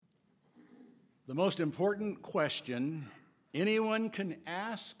The most important question anyone can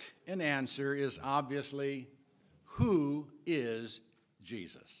ask and answer is obviously, who is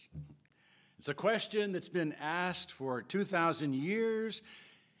Jesus? It's a question that's been asked for 2,000 years,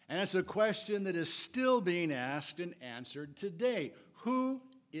 and it's a question that is still being asked and answered today. Who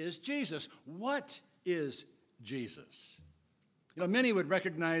is Jesus? What is Jesus? Many would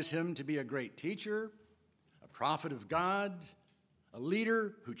recognize him to be a great teacher, a prophet of God, a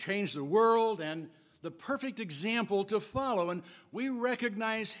leader who changed the world, and the perfect example to follow. And we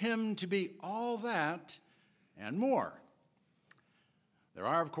recognize him to be all that and more. There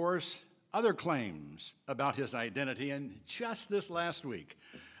are, of course, other claims about his identity, and just this last week,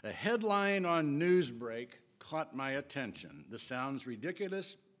 a headline on Newsbreak caught my attention. This sounds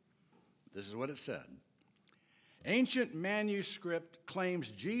ridiculous. This is what it said. Ancient manuscript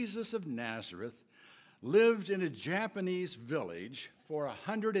claims Jesus of Nazareth lived in a Japanese village for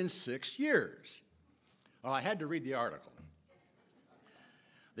 106 years. Well, I had to read the article.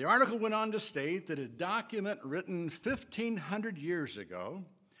 The article went on to state that a document written 1,500 years ago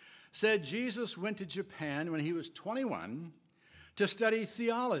said Jesus went to Japan when he was 21 to study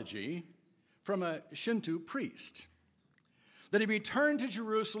theology from a Shinto priest. That he returned to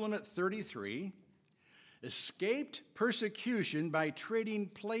Jerusalem at 33, escaped persecution by trading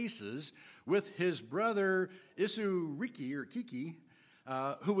places with his brother Kiki,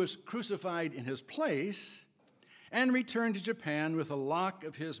 who was crucified in his place, and returned to Japan with a lock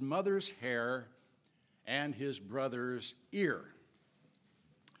of his mother's hair and his brother's ear.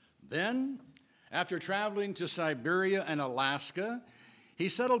 Then, after traveling to Siberia and Alaska, he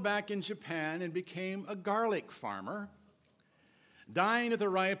settled back in Japan and became a garlic farmer, dying at the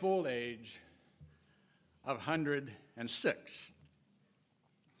ripe old age of 106.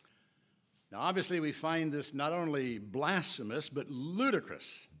 Now, obviously, we find this not only blasphemous, but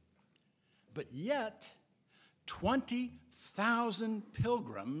ludicrous. But yet, 20,000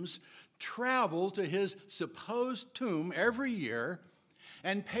 pilgrims travel to his supposed tomb every year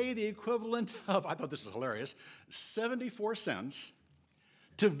and pay the equivalent of, I thought this was hilarious, 74 cents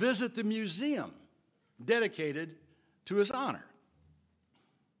to visit the museum dedicated to his honor.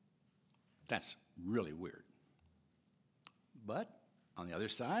 That's really weird. But on the other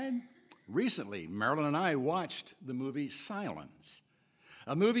side, recently, Marilyn and I watched the movie Silence,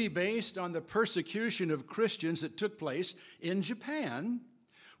 a movie based on the persecution of Christians that took place in Japan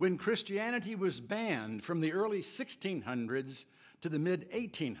when Christianity was banned from the early 1600s to the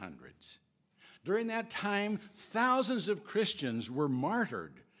mid-1800s. During that time, thousands of Christians were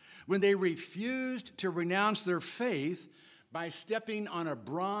martyred when they refused to renounce their faith by stepping on a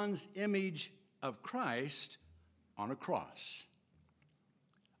bronze image of Christ on a cross.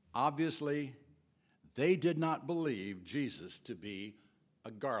 Obviously, they did not believe Jesus to be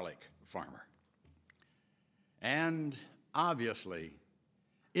a garlic farmer. And obviously,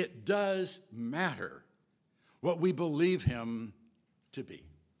 it does matter what we believe him to be.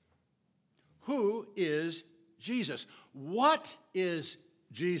 Who is Jesus? What is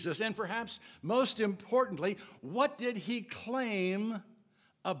Jesus? And perhaps most importantly, what did he claim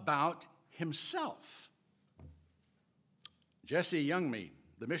about himself? Jesse Youngme,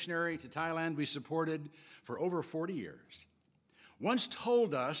 the missionary to Thailand we supported for over 40 years, once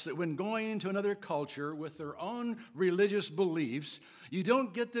told us that when going into another culture with their own religious beliefs, you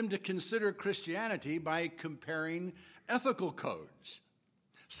don't get them to consider Christianity by comparing ethical codes.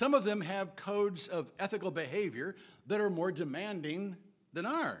 Some of them have codes of ethical behavior that are more demanding than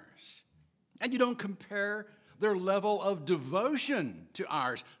ours. And you don't compare their level of devotion to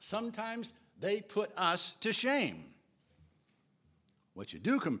ours. Sometimes they put us to shame. What you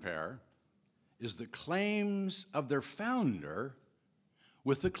do compare is the claims of their founder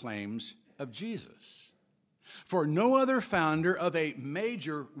with the claims of Jesus. For no other founder of a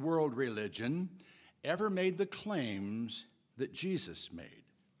major world religion ever made the claims that Jesus made.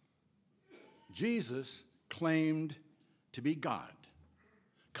 Jesus claimed to be God,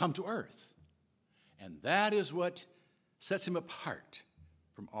 come to earth. And that is what sets him apart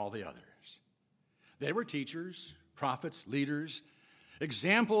from all the others. They were teachers, prophets, leaders,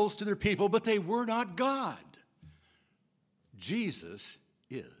 examples to their people, but they were not God. Jesus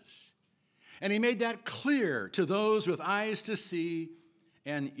is. And he made that clear to those with eyes to see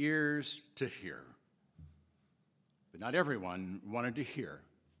and ears to hear. But not everyone wanted to hear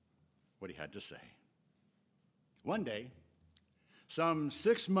what he had to say. One day, some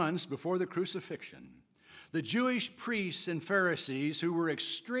 6 months before the crucifixion, the Jewish priests and Pharisees, who were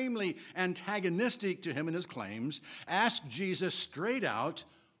extremely antagonistic to him and his claims, asked Jesus straight out,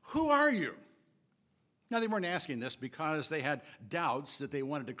 "Who are you?" Now, they weren't asking this because they had doubts that they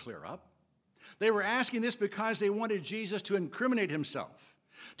wanted to clear up. They were asking this because they wanted Jesus to incriminate himself,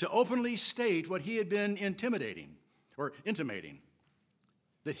 to openly state what he had been intimating or intimating,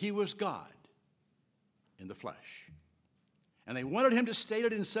 that he was God in the flesh. And they wanted him to state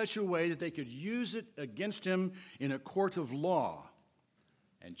it in such a way that they could use it against him in a court of law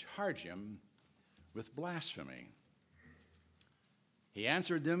and charge him with blasphemy. He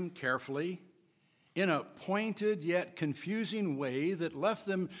answered them carefully in a pointed yet confusing way that left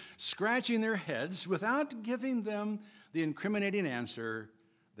them scratching their heads without giving them the incriminating answer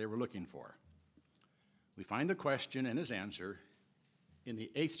they were looking for. We find the question and his answer in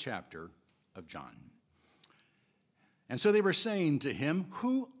the 8th chapter of John. And so they were saying to him,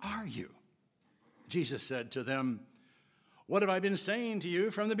 "Who are you?" Jesus said to them, "What have I been saying to you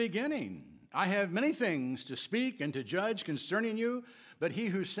from the beginning? I have many things to speak and to judge concerning you, but he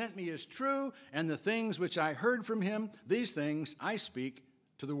who sent me is true, and the things which I heard from him, these things I speak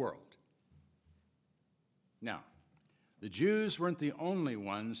to the world." Now, the Jews weren't the only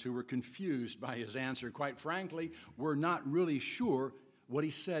ones who were confused by his answer. Quite frankly, we're not really sure what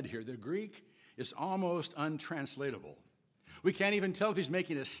he said here. The Greek is almost untranslatable. We can't even tell if he's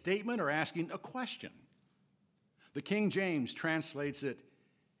making a statement or asking a question. The King James translates it,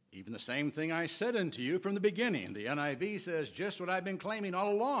 "Even the same thing I said unto you from the beginning." The NIV says, "Just what I've been claiming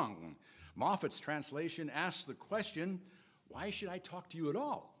all along." Moffat's translation asks the question, "Why should I talk to you at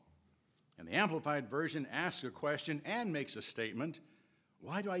all?" And the Amplified Version asks a question and makes a statement,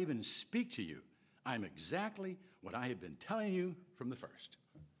 "Why do I even speak to you? I'm exactly what I have been telling you from the first."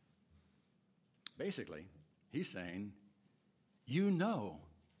 Basically, he's saying, you know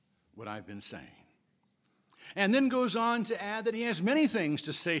what I've been saying. And then goes on to add that he has many things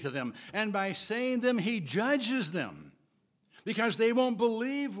to say to them, and by saying them, he judges them because they won't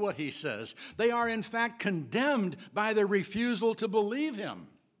believe what he says. They are, in fact, condemned by their refusal to believe him.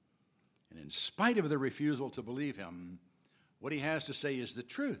 And in spite of their refusal to believe him, what he has to say is the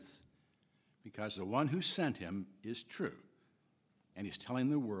truth, because the one who sent him is true, and he's telling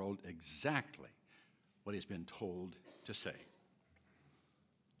the world exactly what he's been told to say.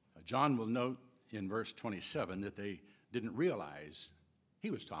 John will note in verse 27 that they didn't realize he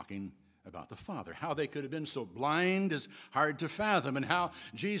was talking about the Father. How they could have been so blind is hard to fathom, and how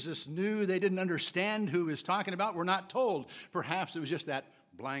Jesus knew they didn't understand who he was talking about, we're not told. Perhaps it was just that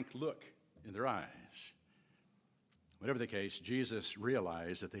blank look in their eyes. Whatever the case, Jesus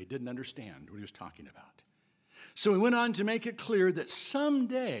realized that they didn't understand what he was talking about. So he went on to make it clear that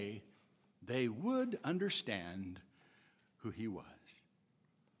someday they would understand who he was.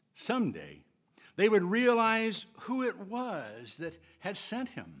 Someday they would realize who it was that had sent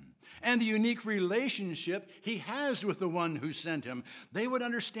him and the unique relationship he has with the one who sent him. They would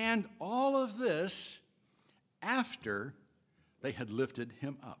understand all of this after they had lifted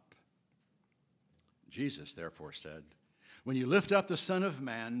him up. Jesus therefore said, "When you lift up the Son of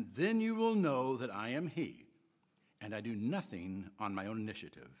Man, then you will know that I am he, and I do nothing on my own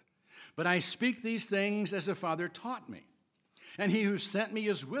initiative. But I speak these things as the Father taught me, and he who sent me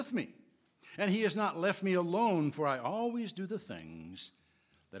is with me, and he has not left me alone, for I always do the things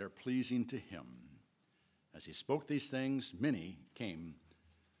that are pleasing to him." As he spoke these things, many came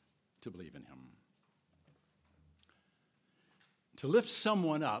to believe in him. To lift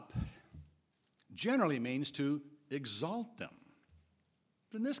someone up generally means to exalt them.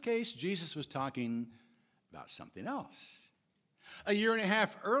 But in this case, Jesus was talking about something else. A year and a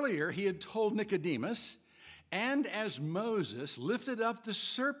half earlier, he had told Nicodemus, "And as Moses lifted up the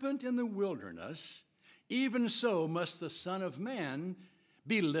serpent in the wilderness, even so must the Son of Man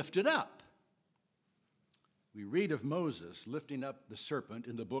be lifted up." We read of Moses lifting up the serpent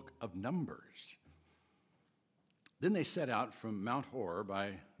in the book of Numbers. Then they set out from Mount Hor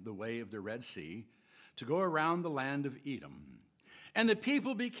by the way of the Red Sea to go around the land of Edom. And the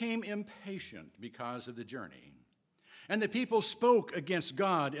people became impatient because of the journey. And the people spoke against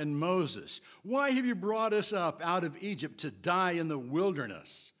God and Moses. "Why have you brought us up out of Egypt to die in the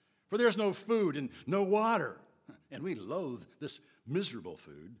wilderness? For there's no food and no water, and we loathe this miserable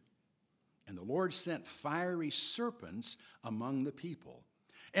food." And the Lord sent fiery serpents among the people,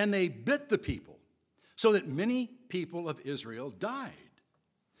 and they bit the people, so that many people of Israel died.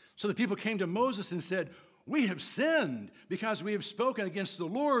 So the people came to Moses and said, "We have sinned because we have spoken against the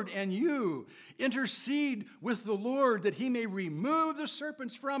Lord and you. Intercede with the Lord that he may remove the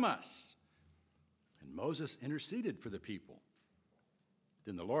serpents from us." And Moses interceded for the people.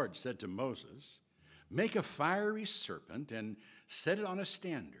 Then the Lord said to Moses, "Make a fiery serpent and set it on a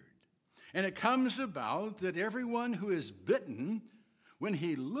standard. And it comes about that everyone who is bitten, when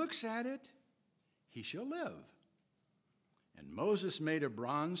he looks at it, he shall live." And Moses made a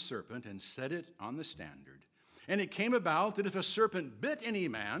bronze serpent and set it on the standard. And it came about that if a serpent bit any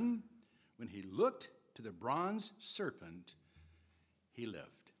man, when he looked to the bronze serpent, he lived.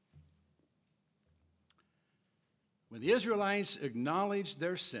 When the Israelites acknowledged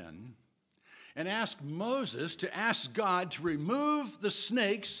their sin and asked Moses to ask God to remove the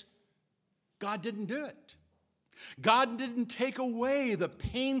snakes, God didn't do it. God didn't take away the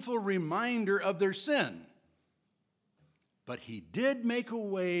painful reminder of their sin. But he did make a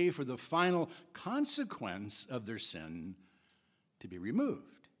way for the final consequence of their sin to be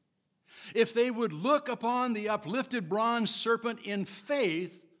removed. If they would look upon the uplifted bronze serpent in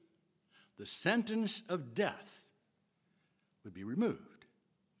faith, the sentence of death would be removed.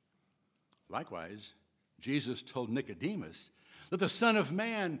 Likewise, Jesus told Nicodemus that the Son of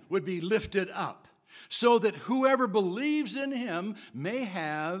Man would be lifted up so that whoever believes in him may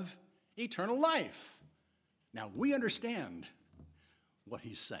have eternal life. Now, we understand what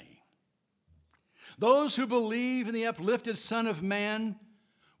he's saying. Those who believe in the uplifted Son of Man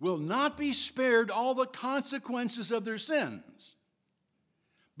will not be spared all the consequences of their sins,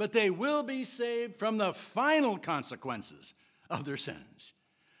 but they will be saved from the final consequences of their sins,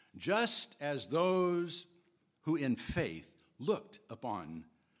 just as those who in faith looked upon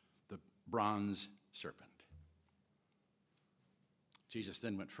the bronze serpent. Jesus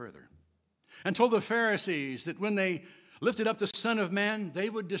then went further and told the Pharisees that when they lifted up the Son of Man, they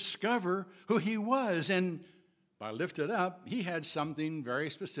would discover who he was. And by lifted up, he had something very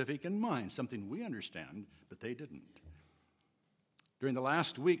specific in mind, something we understand, but they didn't. During the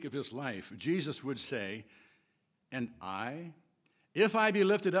last week of his life, Jesus would say, "And I, if I be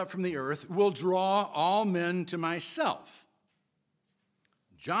lifted up from the earth, will draw all men to myself."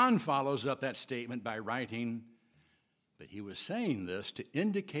 John follows up that statement by writing that he was saying this to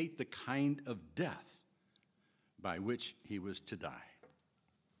indicate the kind of death by which he was to die.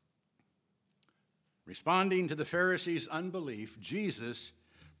 Responding to the Pharisees' unbelief, Jesus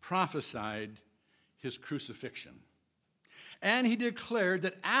prophesied his crucifixion. And he declared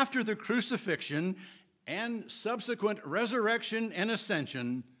that after the crucifixion and subsequent resurrection and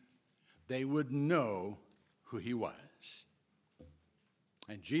ascension, they would know who he was.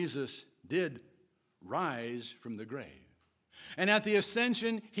 And Jesus did rise from the grave. And at the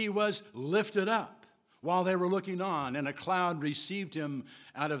ascension, he was lifted up while they were looking on, and a cloud received him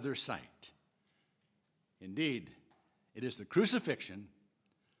out of their sight. Indeed, it is the crucifixion,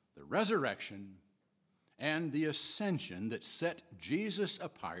 the resurrection, and the ascension that set Jesus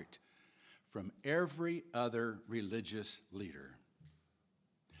apart from every other religious leader.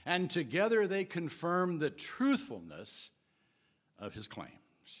 And together they confirm the truthfulness of his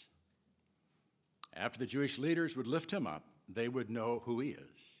claims. After the Jewish leaders would lift him up, they would know who he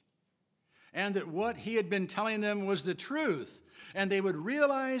is, and that what he had been telling them was the truth, and they would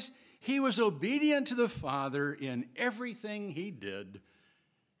realize he was obedient to the Father in everything he did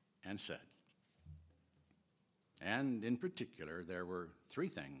and said. And in particular, there were three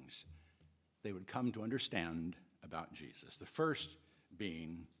things they would come to understand about Jesus. The first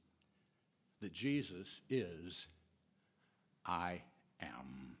being that Jesus is I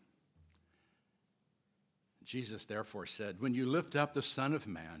am. Jesus therefore said, "When you lift up the Son of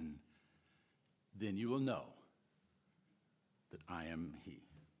Man, then you will know that I am he."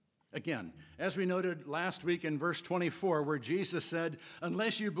 Again, as we noted last week in verse 24, where Jesus said,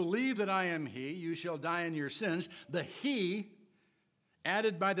 "Unless you believe that I am he, you shall die in your sins," the he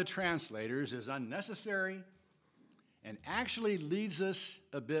added by the translators is unnecessary and actually leads us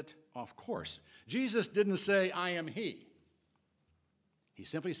a bit off course. Jesus didn't say, "I am he." He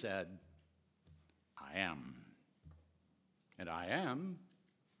simply said, "I am." And I am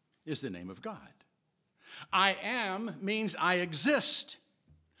is the name of God. I am means I exist.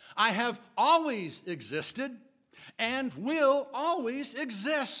 I have always existed and will always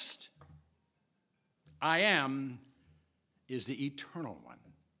exist. I am is the eternal one.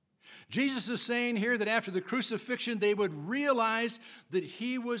 Jesus is saying here that after the crucifixion, they would realize that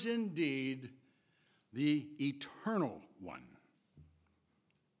he was indeed the eternal one.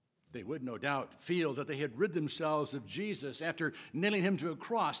 They would no doubt feel that they had rid themselves of Jesus after nailing him to a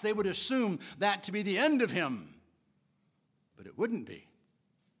cross. They would assume that to be the end of him. But it wouldn't be.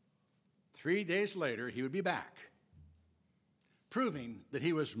 3 days later, he would be back, proving that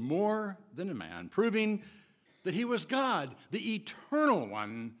he was more than a man, proving that he was God, the eternal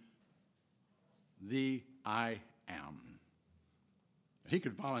one, the I am. He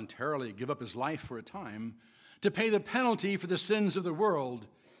could voluntarily give up his life for a time to pay the penalty for the sins of the world,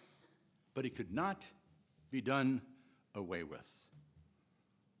 but he could not be done away with.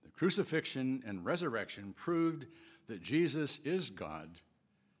 The crucifixion and resurrection proved that Jesus is God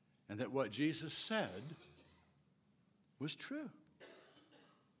and that what Jesus said was true.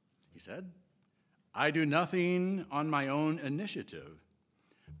 He said, "I do nothing on my own initiative,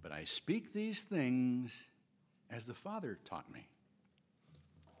 but I speak these things as the Father taught me."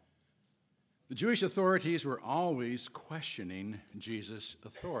 The Jewish authorities were always questioning Jesus'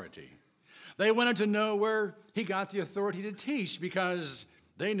 authority. They wanted to know where he got the authority to teach because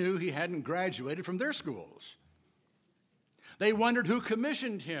they knew he hadn't graduated from their schools. They wondered who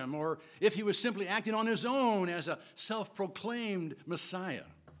commissioned him or if he was simply acting on his own as a self-proclaimed Messiah.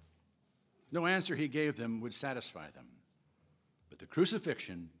 No answer he gave them would satisfy them. But the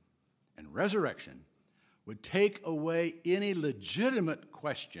crucifixion and resurrection would take away any legitimate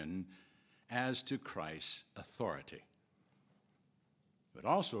question as to Christ's authority. But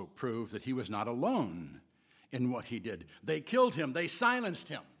also proved that he was not alone in what he did. They killed him, they silenced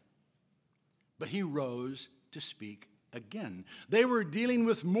him, but he rose to speak again. They were dealing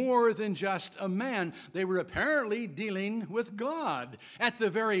with more than just a man. They were apparently dealing with God. At the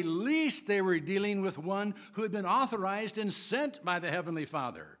very least, they were dealing with one who had been authorized and sent by the Heavenly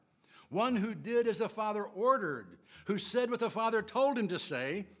Father, one who did as the Father ordered, who said what the Father told him to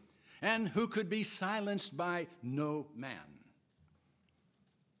say, and who could be silenced by no man.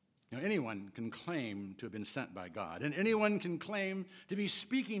 Now, anyone can claim to have been sent by God, and anyone can claim to be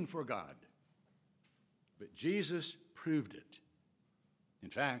speaking for God. But Jesus proved it. In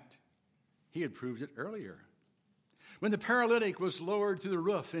fact, he had proved it earlier. When the paralytic was lowered through the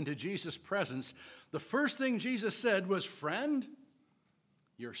roof into Jesus' presence, the first thing Jesus said was, "Friend,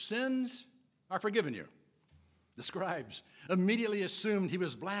 your sins are forgiven you." The scribes immediately assumed he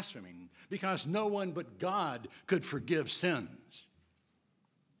was blaspheming because no one but God could forgive sins.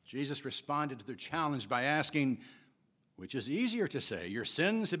 Jesus responded to their challenge by asking, which is easier to say, "Your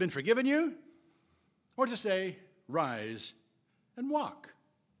sins have been forgiven you," or to say, "Rise and walk"?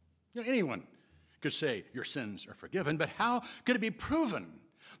 Anyone could say, "Your sins are forgiven," but how could it be proven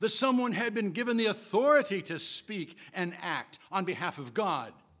that someone had been given the authority to speak and act on behalf of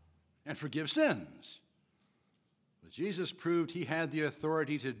God and forgive sins? Well, Jesus proved he had the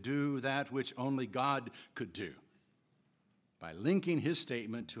authority to do that which only God could do by linking his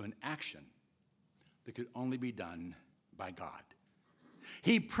statement to an action that could only be done by God.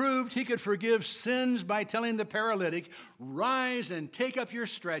 He proved he could forgive sins by telling the paralytic, "Rise and take up your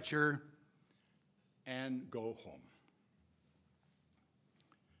stretcher and go home."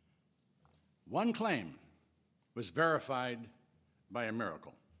 One claim was verified by a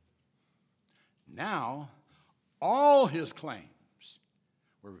miracle. Now, all his claims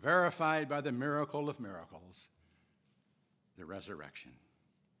were verified by the miracle of miracles, the resurrection.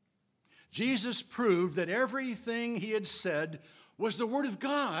 Jesus proved that everything he had said was the word of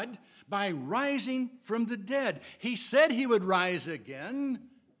God by rising from the dead. He said he would rise again,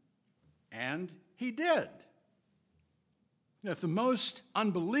 and he did. If the most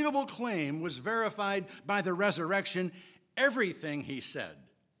unbelievable claim was verified by the resurrection, everything he said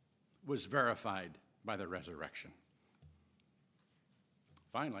was verified by the resurrection.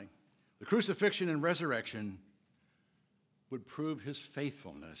 Finally, the crucifixion and resurrection would prove his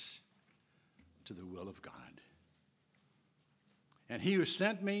faithfulness to the will of God. "And he who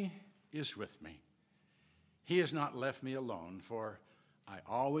sent me is with me. He has not left me alone, for I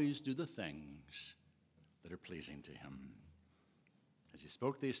always do the things that are pleasing to him." As he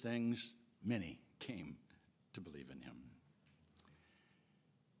spoke these things, many came to believe in him.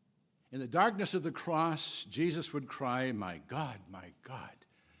 In the darkness of the cross, Jesus would cry, my God,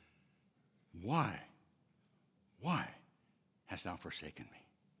 why hast thou forsaken me?"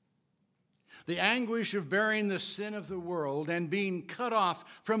 The anguish of bearing the sin of the world and being cut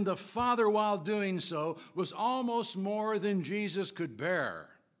off from the Father while doing so was almost more than Jesus could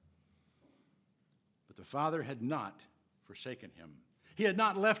bear. But the Father had not forsaken him. He had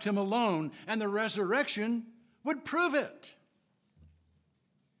not left him alone, and the resurrection would prove it.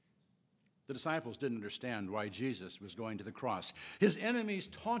 The disciples didn't understand why Jesus was going to the cross. His enemies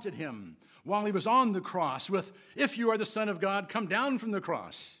taunted him while he was on the cross with, "If you are the Son of God, come down from the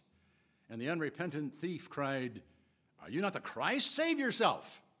cross." And the unrepentant thief cried, "Are you not the Christ? Save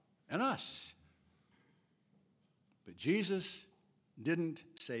yourself and us." But Jesus didn't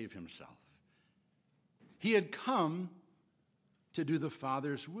save himself. He had come to do the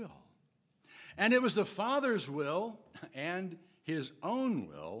Father's will. And it was the Father's will and his own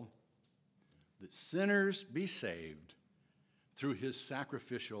will that sinners be saved through his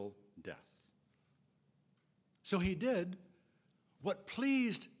sacrificial death. So he did what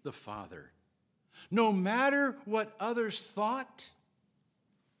pleased the Father, no matter what others thought,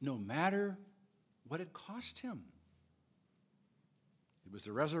 no matter what it cost him. It was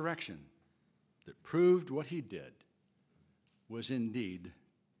the resurrection that proved what he did was indeed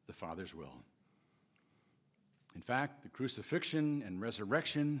the Father's will. In fact, the crucifixion and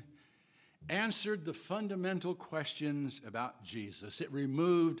resurrection answered the fundamental questions about Jesus. It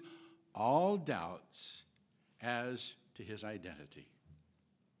removed all doubts as to his identity.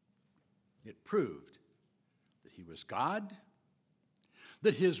 It proved that he was God,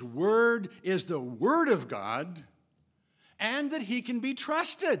 that his word is the word of God, and that he can be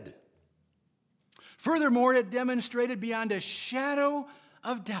trusted. Furthermore, it demonstrated beyond a shadow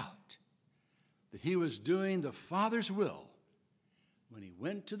of doubt that he was doing the Father's will when he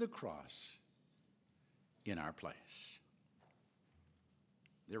went to the cross in our place.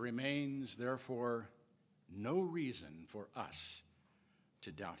 There remains, therefore, no reason for us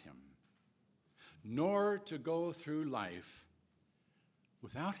to doubt him, nor to go through life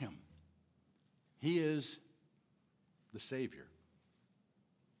without him. He is the Savior,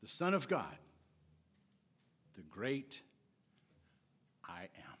 the Son of God, the great I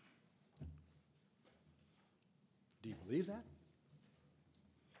am. Do you believe that?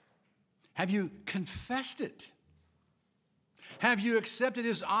 Have you confessed it? Have you accepted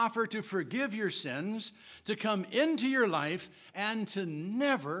his offer to forgive your sins, to come into your life, and to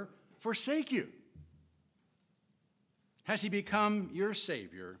never forsake you? Has he become your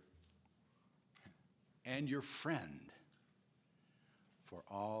Savior and your friend for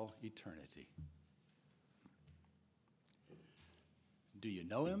all eternity? Do you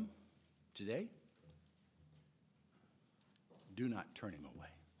know him today? Do not turn him away.